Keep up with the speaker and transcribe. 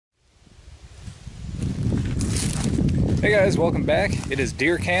Hey guys, welcome back. It is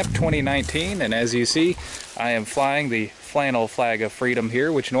Deer Camp 2019, and as you see, I am flying the flannel flag of freedom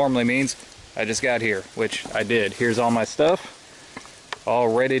here, which normally means I just got here, which I did. Here's all my stuff,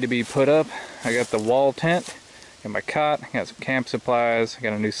 all ready to be put up. I got the wall tent, got my cot, got some camp supplies, I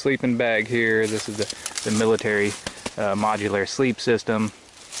got a new sleeping bag here. This is the military modular sleep system.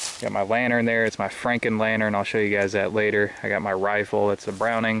 Got my lantern there, it's my Franken lantern, I'll show you guys that later. I got my rifle, it's a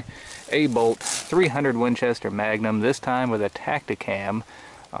Browning A-Bolt 300 Winchester Magnum, this time with a Tacticam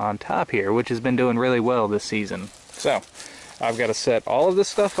on top here, which has been doing really well this season. So, I've got to set all of this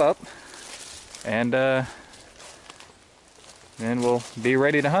stuff up, and then we'll be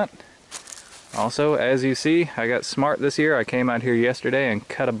ready to hunt. Also, as you see, I got smart this year. I came out here yesterday and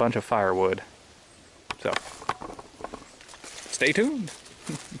cut a bunch of firewood. So, stay tuned.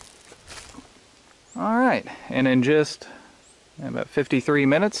 Alright, and in just about 53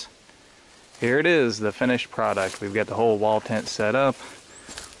 minutes, here it is, the finished product. We've got the whole wall tent set up.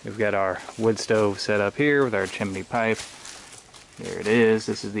 We've got our wood stove set up here with our chimney pipe. There it is.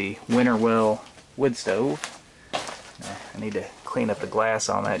 This is the Winterwell wood stove. I need to clean up the glass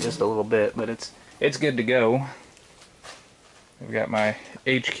on that just a little bit, but it's good to go. We've got my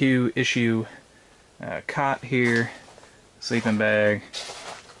HQ issue cot here, sleeping bag.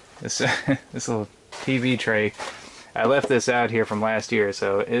 This little TV tray, I left this out here from last year,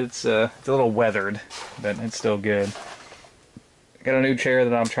 so it's a little weathered, but it's still good. Got a new chair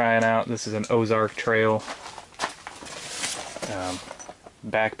that I'm trying out. This is an Ozark Trail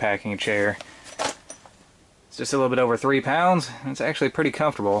backpacking chair. It's just a little bit over 3 pounds. It's actually pretty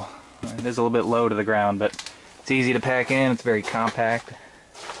comfortable. It is a little bit low to the ground, but it's easy to pack in. It's very compact.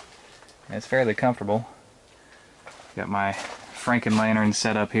 And it's fairly comfortable. Got my Franken lantern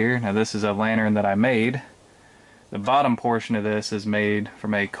set up here. Now this is a lantern that I made. The bottom portion of this is made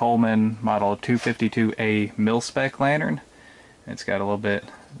from a Coleman Model 252A mil-spec lantern. It's got a little bit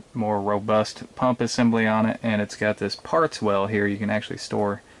more robust pump assembly on it, and it's got this parts well here. You can actually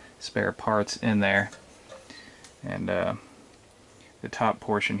store spare parts in there. And the top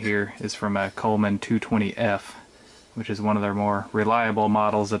portion here is from a Coleman 220F, which is one of their more reliable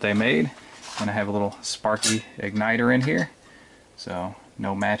models that they made. And I have a little Sparky igniter in here, so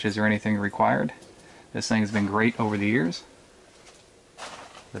no matches or anything required. This thing's been great over the years.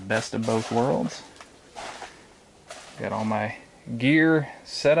 The best of both worlds. Got all my gear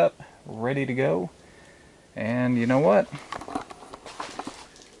set up, ready to go. And you know what?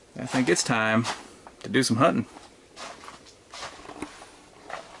 I think it's time to do some hunting.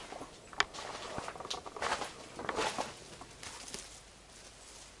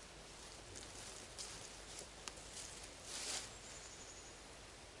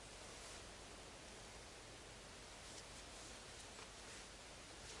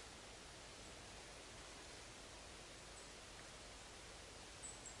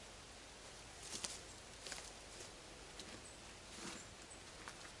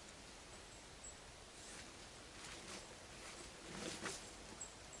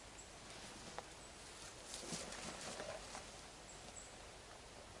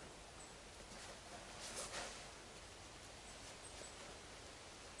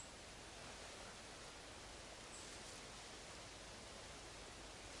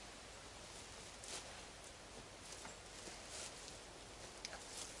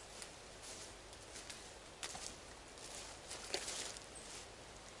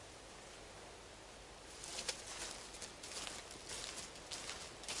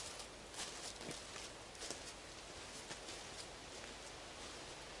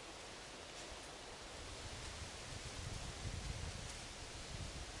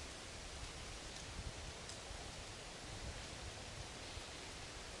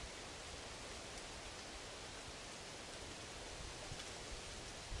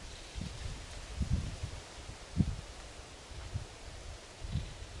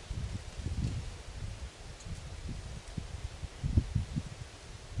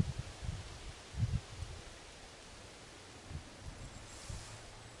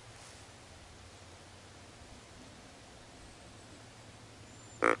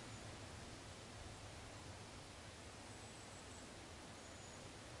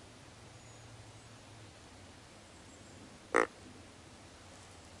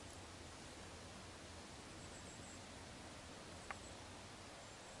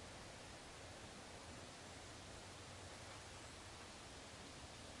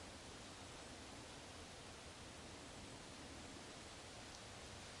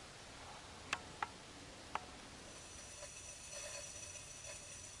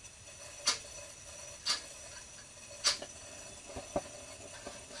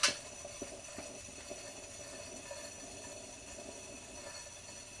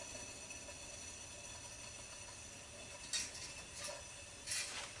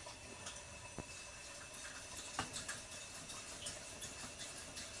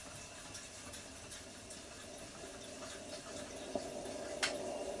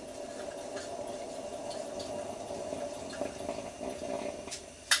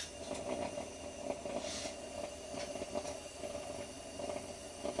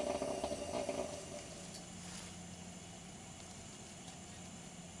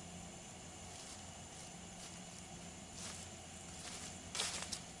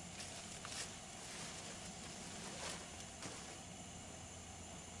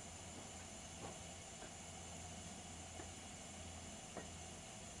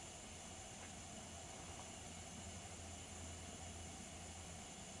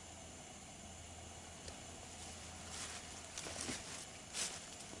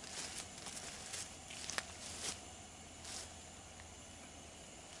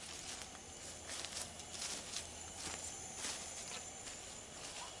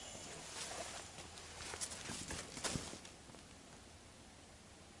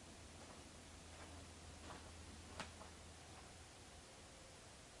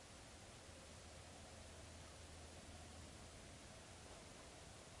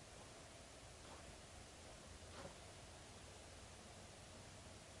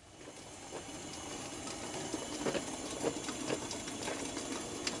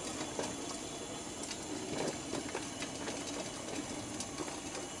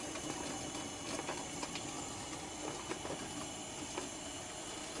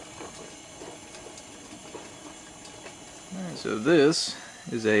 So this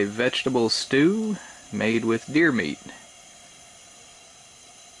is a vegetable stew made with deer meat.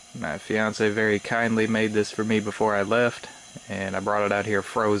 My fiance very kindly made this for me before I left, and I brought it out here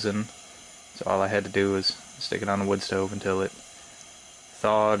frozen. So all I had to do was stick it on the wood stove until it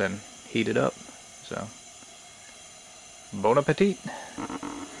thawed and heated up. So, bon appetit.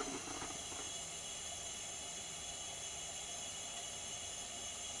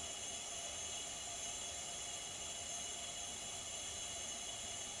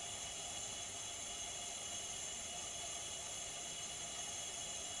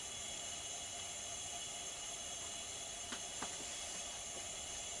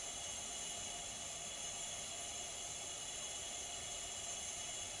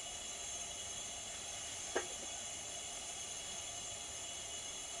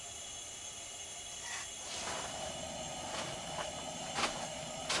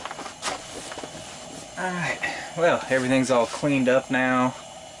 Alright, well, everything's all cleaned up now.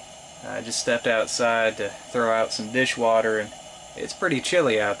 I just stepped outside to throw out some dishwater, and it's pretty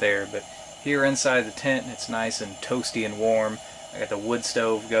chilly out there, but here inside the tent it's nice and toasty and warm. I got the wood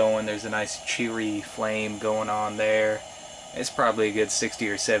stove going, there's a nice cheery flame going on there. It's probably a good 60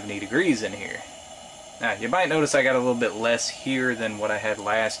 or 70 degrees in here. Now, you might notice I got a little bit less here than what I had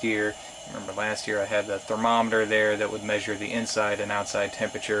last year. Remember last year I had the thermometer there that would measure the inside and outside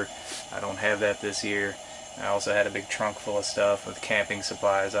temperature. I don't have that this year. I also had a big trunk full of stuff with camping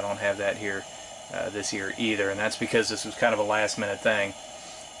supplies. I don't have that here this year either, and that's because this was kind of a last minute thing.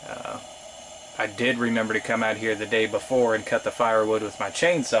 I did remember to come out here the day before and cut the firewood with my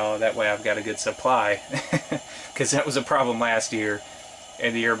chainsaw. That way I've got a good supply, because that was a problem last year,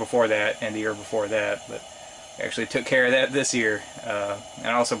 and the year before that, and the year before that. But I actually took care of that this year. And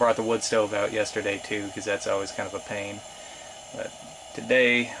I also brought the wood stove out yesterday too, because that's always kind of a pain. But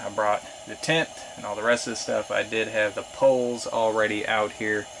today I brought the tent and all the rest of the stuff. I did have the poles already out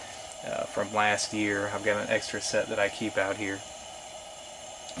here from last year. I've got an extra set that I keep out here,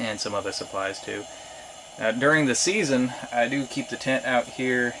 and some other supplies too. Now, during the season, I do keep the tent out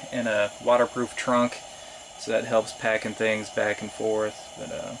here in a waterproof trunk, so that helps packing things back and forth.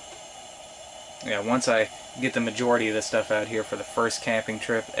 But yeah, once I get the majority of the stuff out here for the first camping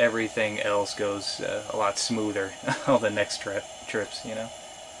trip, everything else goes a lot smoother all the next trips, you know.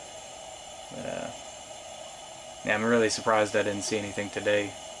 But, yeah, I'm really surprised I didn't see anything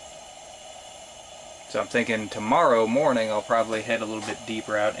today. So I'm thinking tomorrow morning I'll probably head a little bit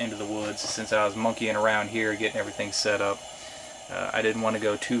deeper out into the woods, since I was monkeying around here getting everything set up. I didn't want to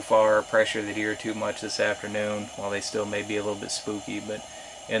go too far, pressure the deer too much this afternoon while they still may be a little bit spooky, but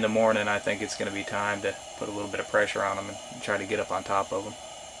in the morning I think it's going to be time to put a little bit of pressure on them and try to get up on top of them.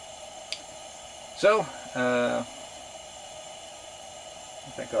 So, I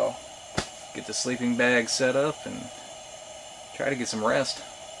think I'll get the sleeping bag set up and try to get some rest.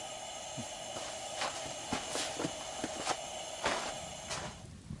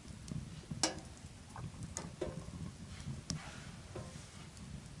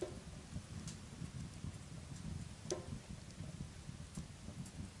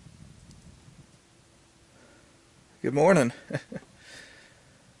 Good morning.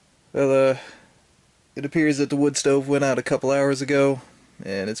 Well, it appears that the wood stove went out a couple hours ago,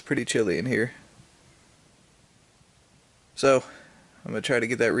 and it's pretty chilly in here. So, I'm gonna try to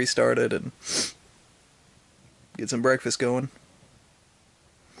get that restarted and get some breakfast going.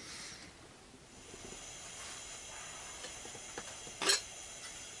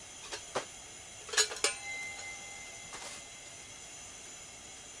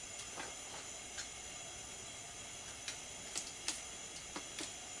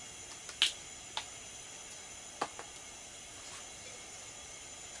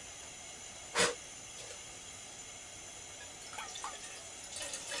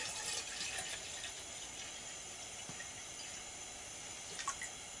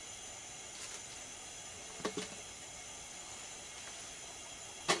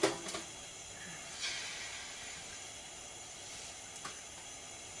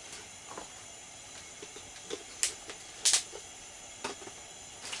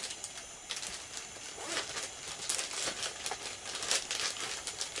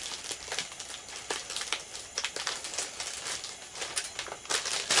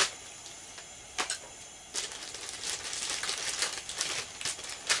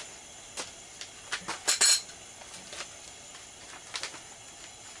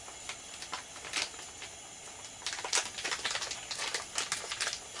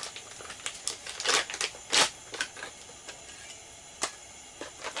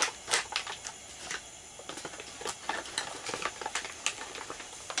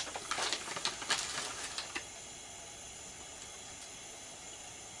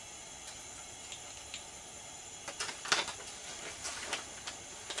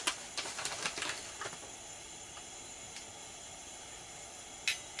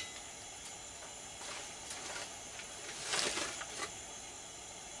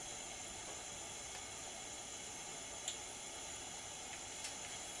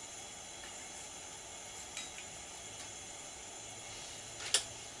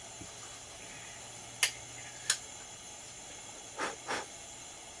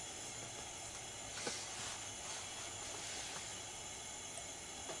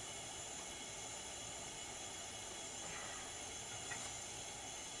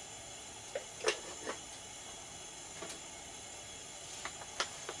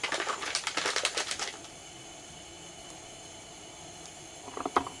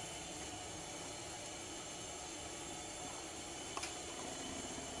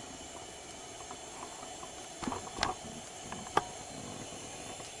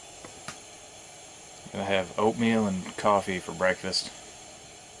 Gonna have oatmeal and coffee for breakfast.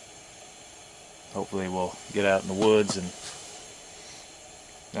 Hopefully we'll get out in the woods and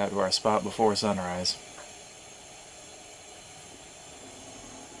out to our spot before sunrise.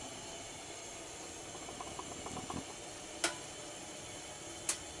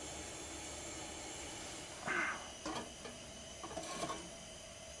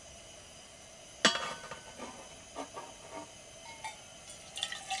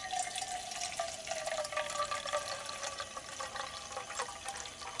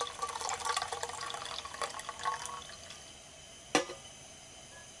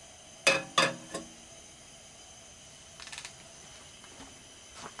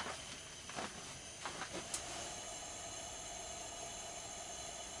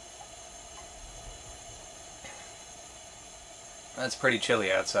 It's pretty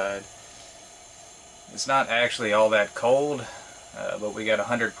chilly outside. It's not actually all that cold, but we got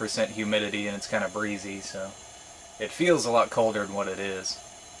 100% humidity and it's kind of breezy, so it feels a lot colder than what it is.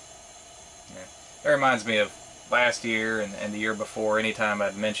 Yeah. That reminds me of last year and the year before. Anytime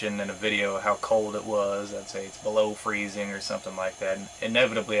I'd mention in a video how cold it was, I'd say it's below freezing or something like that. And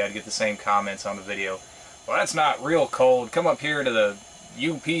inevitably I'd get the same comments on the video. Well, that's not real cold. Come up here to the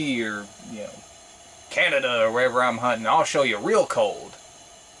UP or, Canada or wherever I'm hunting. I'll show you real cold.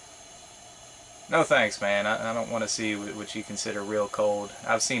 No thanks, man. I don't want to see what you consider real cold.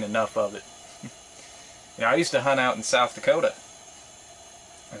 I've seen enough of it. I used to hunt out in South Dakota.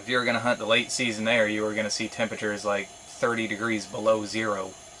 If you were going to hunt the late season there, you were going to see temperatures like 30 degrees below zero.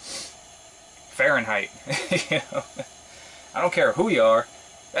 Fahrenheit. I don't care who you are.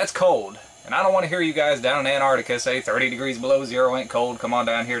 That's cold. And I don't want to hear you guys down in Antarctica say 30 degrees below zero ain't cold. Come on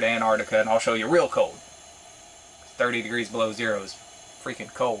down here to Antarctica and I'll show you real cold. 30 degrees below zero is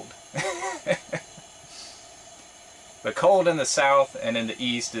freaking cold. But cold in the south and in the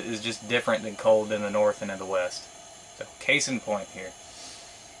east is just different than cold in the north and in the west. So, case in point here.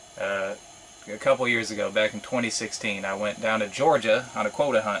 A couple years ago, back in 2016, I went down to Georgia on a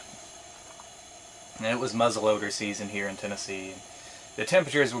quota hunt. And it was muzzleloader season here in Tennessee. The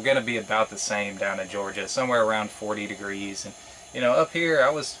temperatures were going to be about the same down in Georgia, somewhere around 40 degrees. And, up here I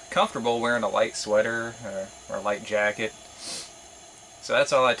was comfortable wearing a light sweater or a light jacket. So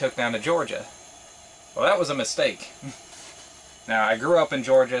that's all I took down to Georgia. Well, that was a mistake. Now, I grew up in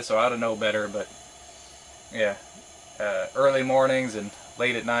Georgia, so I ought to know better, but yeah, early mornings and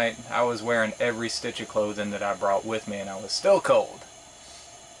late at night, I was wearing every stitch of clothing that I brought with me, and I was still cold.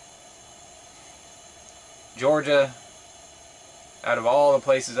 Georgia, out of all the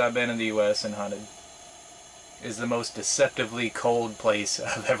places I've been in the U.S. and hunted, is the most deceptively cold place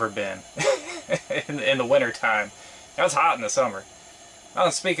I've ever been in the winter time. It was hot in the summer. Well,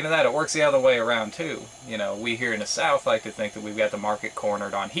 speaking of that, it works the other way around too. We here in the South like to think that we've got the market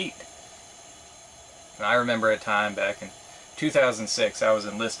cornered on heat. And I remember a time back in 2006, I was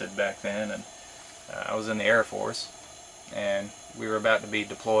enlisted back then, and I was in the Air Force, and we were about to be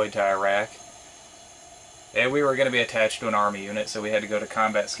deployed to Iraq. And we were going to be attached to an Army unit, so we had to go to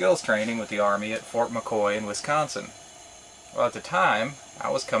combat skills training with the Army at Fort McCoy in Wisconsin. Well, at the time,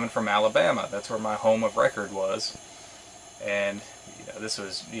 I was coming from Alabama. That's where my home of record was. And this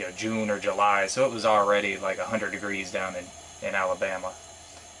was June or July, so it was already like 100 degrees down in Alabama.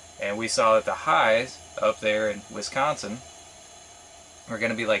 And we saw that the highs up there in Wisconsin were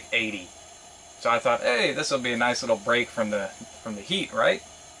going to be like 80. So I thought, hey, this will be a nice little break from the heat, right?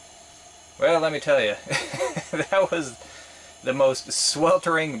 Well, let me tell you, that was the most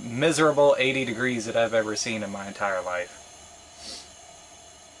sweltering, miserable 80 degrees that I've ever seen in my entire life.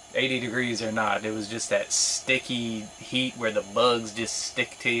 80 degrees or not, it was just that sticky heat where the bugs just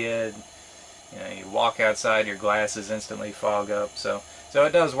stick to you. You walk outside, your glasses instantly fog up. So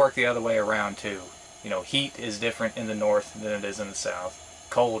it does work the other way around too. Heat is different in the north than it is in the south.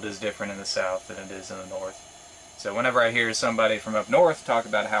 Cold is different in the south than it is in the north. So whenever I hear somebody from up north talk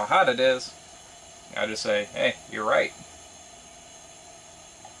about how hot it is, I just say, hey, you're right.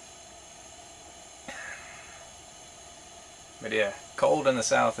 But yeah, cold in the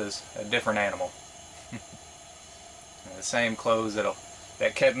south is a different animal. The same clothes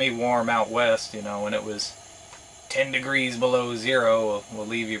that kept me warm out west, when it was 10 degrees below zero, will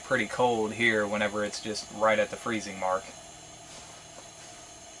leave you pretty cold here whenever it's just right at the freezing mark.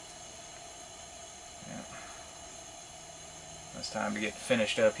 It's time to get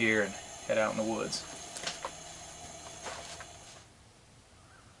finished up here and head out in the woods.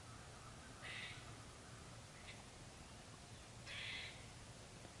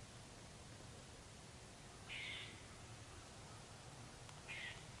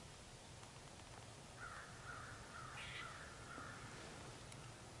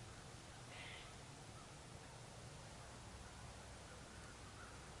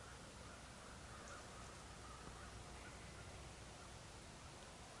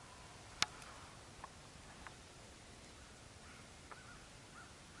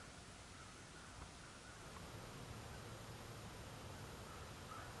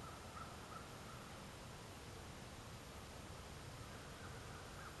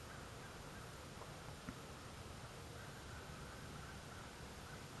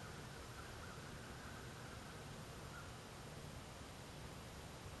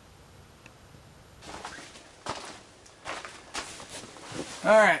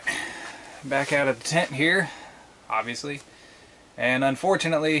 Alright, back out of the tent here, obviously. And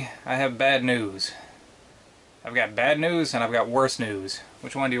unfortunately, I have bad news. I've got bad news and I've got worse news.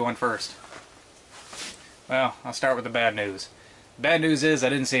 Which one do you want first? Well, I'll start with the bad news. Bad news is I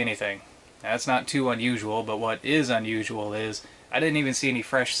didn't see anything. That's not too unusual, but what is unusual is I didn't even see any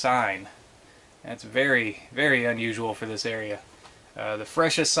fresh sign. That's very, very unusual for this area. The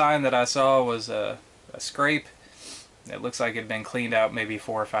freshest sign that I saw was a scrape. It looks like it had been cleaned out maybe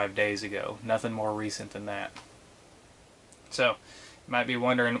 4 or 5 days ago. Nothing more recent than that. So, you might be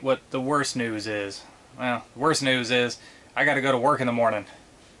wondering what the worst news is. Well, the worst news is I got to go to work in the morning.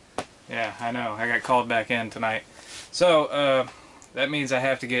 Yeah, I know. I got called back in tonight. So, that means I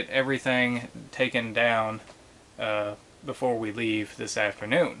have to get everything taken down before we leave this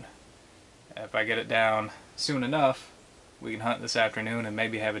afternoon. If I get it down soon enough, we can hunt this afternoon and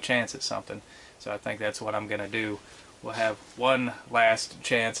maybe have a chance at something. So I think that's what I'm going to do. We'll have one last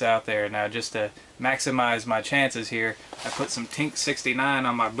chance out there. Now, just to maximize my chances here, I put some Tink 69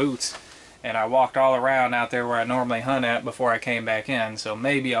 on my boots and I walked all around out there where I normally hunt at before I came back in. So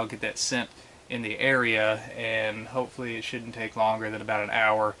maybe I'll get that scent in the area, and hopefully it shouldn't take longer than about an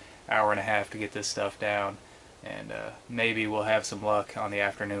hour, hour and a half to get this stuff down. And maybe we'll have some luck on the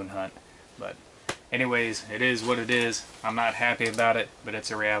afternoon hunt. But anyways, it is what it is. I'm not happy about it, but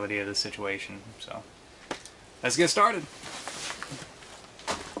it's a reality of the situation. So let's get started.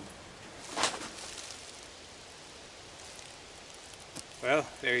 Well,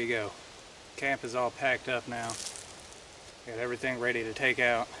 there you go. Camp is all packed up now. Got everything ready to take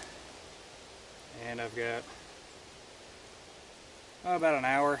out. And I've got about an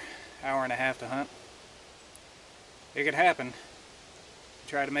hour, hour and a half to hunt. It could happen.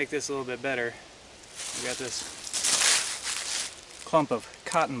 Try to make this a little bit better. We got this clump of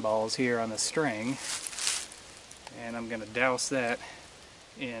cotton balls here on the string, and I'm going to douse that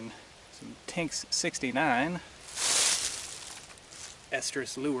in some Tinks 69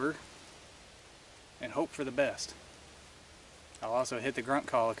 estrus lure and hope for the best. I'll also hit the grunt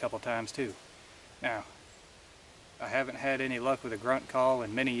call a couple times too. Now, I haven't had any luck with a grunt call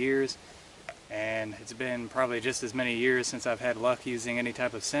in many years, and it's been probably just as many years since I've had luck using any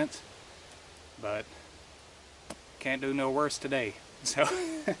type of scent, but can't do no worse today. So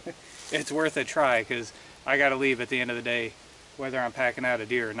it's worth a try, because I got to leave at the end of the day whether I'm packing out a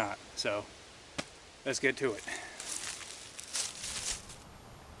deer or not. So let's get to it.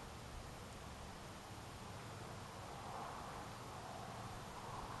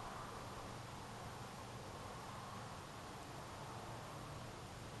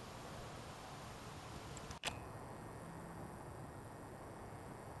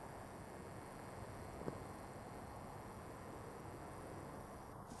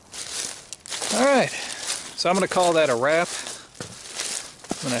 Alright, so I'm going to call that a wrap.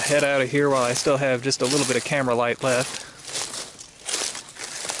 I'm going to head out of here while I still have just a little bit of camera light left.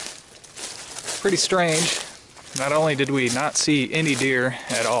 Pretty strange. Not only did we not see any deer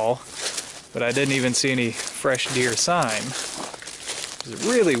at all, but I didn't even see any fresh deer sign. It's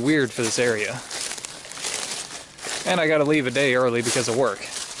really weird for this area. And I got to leave a day early because of work.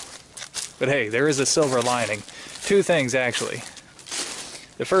 But hey, there is a silver lining. Two things actually.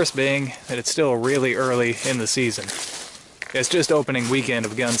 The first being that it's still really early in the season. It's just opening weekend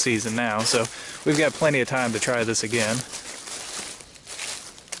of gun season now, so we've got plenty of time to try this again.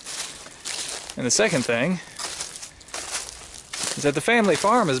 And the second thing is that the family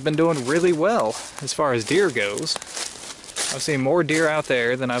farm has been doing really well as far as deer goes. I've seen more deer out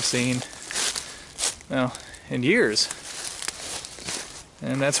there than I've seen, well, in years.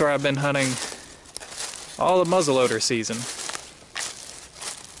 And that's where I've been hunting all the muzzleloader season.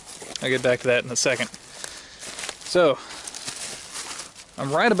 I'll get back to that in a second. So,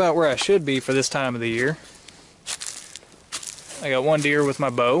 I'm right about where I should be for this time of the year. I got one deer with my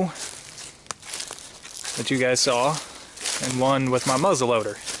bow that you guys saw, and one with my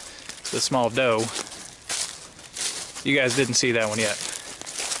muzzleloader, the small doe. You guys didn't see that one yet.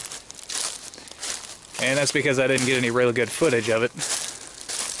 And that's because I didn't get any really good footage of it.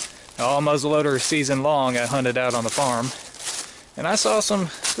 All muzzleloader season long I hunted out on the farm, and I saw some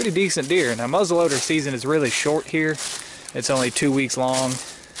pretty decent deer. Now, muzzleloader season is really short here. It's only 2 weeks long.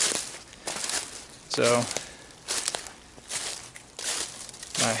 So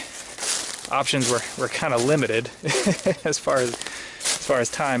my options were kind of limited as far as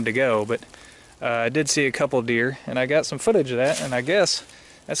time to go, but I did see a couple deer, and I got some footage of that, and I guess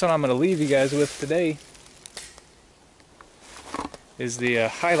that's what I'm going to leave you guys with today, is the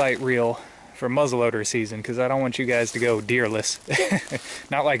highlight reel for muzzleloader season, because I don't want you guys to go deerless.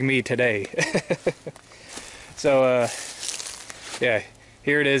 Not like me today. So, yeah,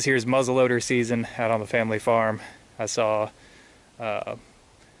 here it is. Here's muzzleloader season out on the family farm. I saw a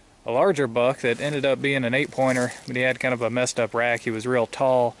larger buck that ended up being an 8-pointer, but he had kind of a messed up rack. He was real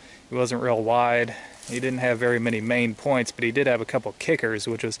tall, he wasn't real wide, he didn't have very many main points, but he did have a couple kickers,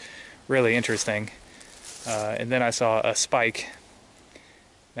 which was really interesting. And then I saw a spike.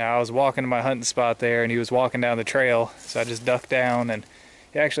 Now I was walking to my hunting spot there and he was walking down the trail, so I just ducked down, and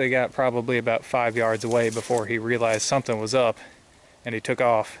he actually got probably about 5 yards away before he realized something was up, and he took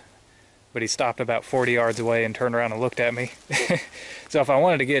off. But he stopped about 40 yards away and turned around and looked at me. So if I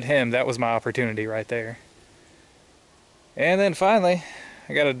wanted to get him, that was my opportunity right there. And then finally,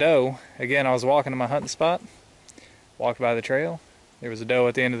 I got a doe. Again, I was walking to my hunting spot, walked by the trail. There was a doe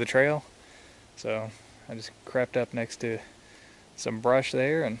at the end of the trail. So I just crept up next to some brush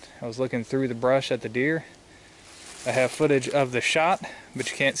there, and I was looking through the brush at the deer. I have footage of the shot,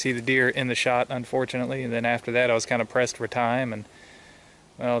 but you can't see the deer in the shot, unfortunately. And then after that, I was kind of pressed for time, and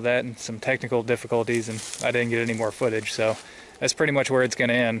well, that and some technical difficulties, and I didn't get any more footage, so that's pretty much where it's going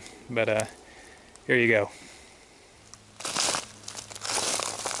to end. But here you go.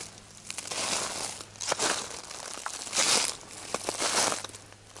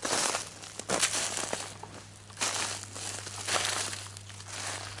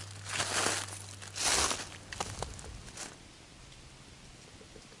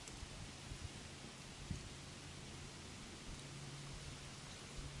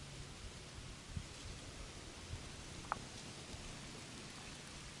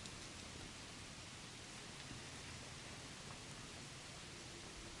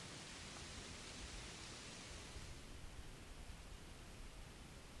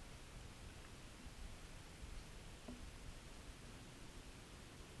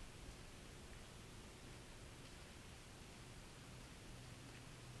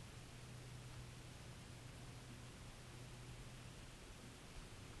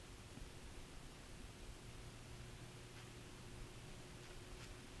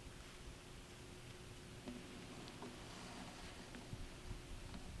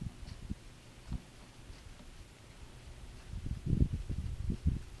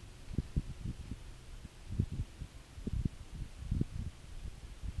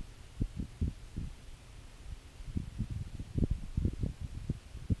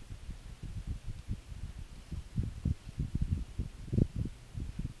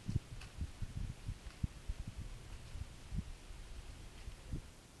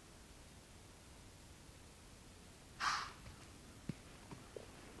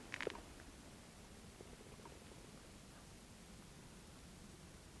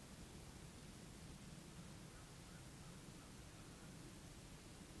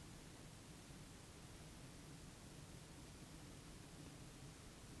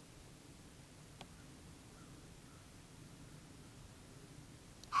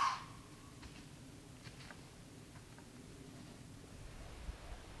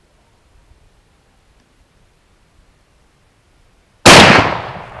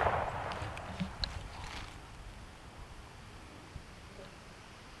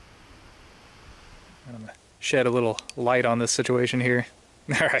 I'm going to shed a little light on this situation here.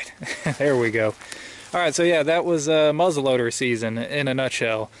 Alright, there we go. Alright, so yeah, that was muzzleloader season in a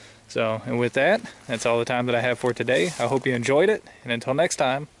nutshell. So, and with that, that's all the time that I have for today. I hope you enjoyed it, and until next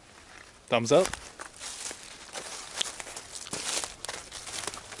time, thumbs up.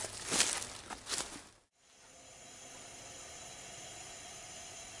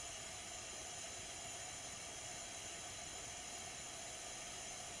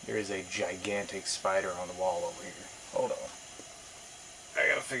 There is a gigantic spider on the wall over here. Hold on. I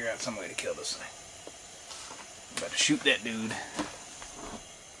gotta figure out some way to kill this thing. I'm about to shoot that dude.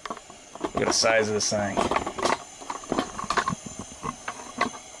 Look at the size of this thing.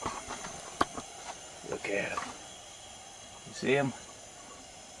 Look at him. You see him?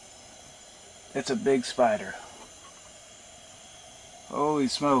 It's a big spider. Holy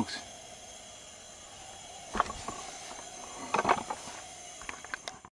smokes.